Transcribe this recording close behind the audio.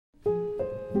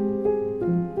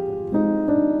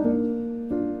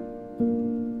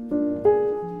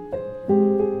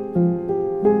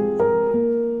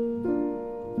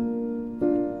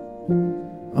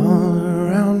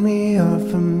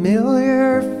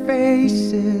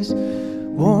faces,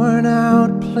 worn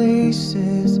out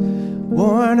places,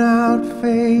 worn out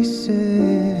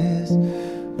faces,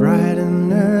 bright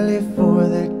and early for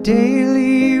their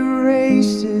daily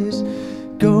races,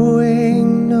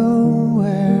 going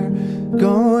nowhere,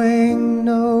 going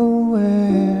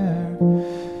nowhere.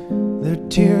 Their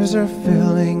tears are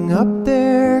filling up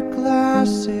their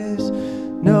glasses,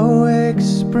 no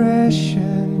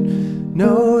expression,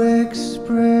 no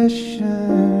expression.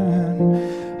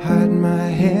 Hide my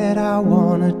head, I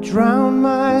wanna drown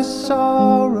my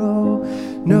sorrow.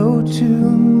 No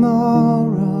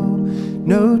tomorrow,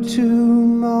 no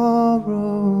tomorrow.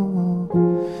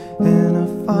 And I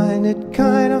find it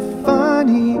kinda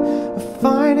funny, I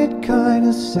find it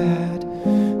kinda sad.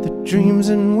 The dreams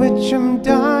in which I'm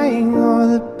dying are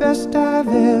the best I've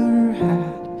ever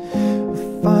had. I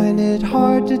find it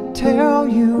hard to tell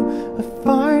you, I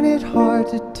find it hard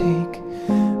to take.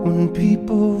 When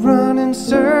people run in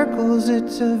circles,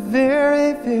 it's a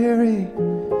very, very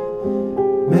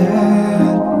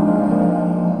mad world.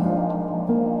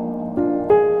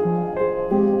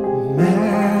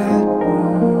 Mad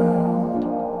world.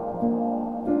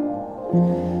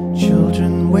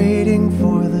 Children waiting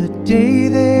for the day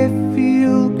they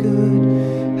feel good.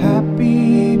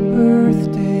 Happy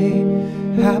birthday,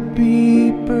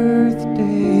 happy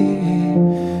birthday.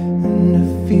 And to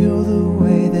feel the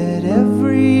way that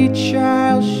every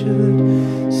child should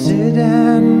sit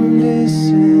and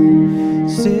listen,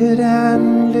 sit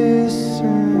and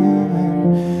listen.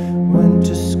 Went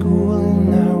to school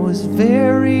and I was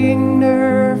very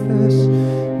nervous.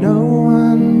 No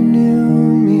one knew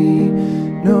me,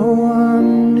 no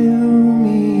one knew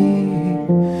me.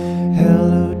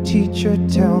 Hello teacher,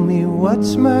 tell me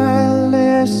what's my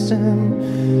lesson.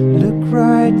 Look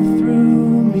right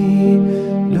through me,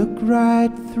 look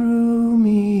right through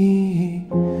me.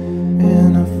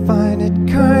 And I find it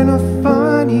kinda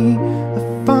funny, I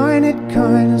find it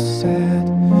kinda sad.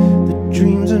 The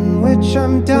dreams in which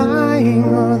I'm dying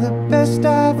are the best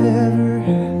I've ever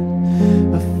had.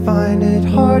 I find it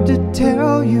hard to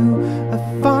tell you, I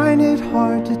find it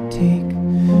hard to take.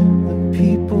 When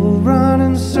people run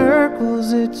in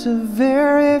circles, it's a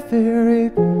very, very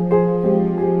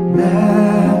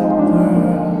mad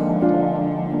world.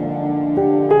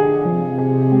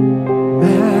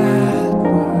 Mad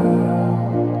world.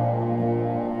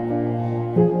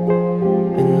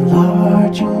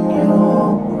 Enlarging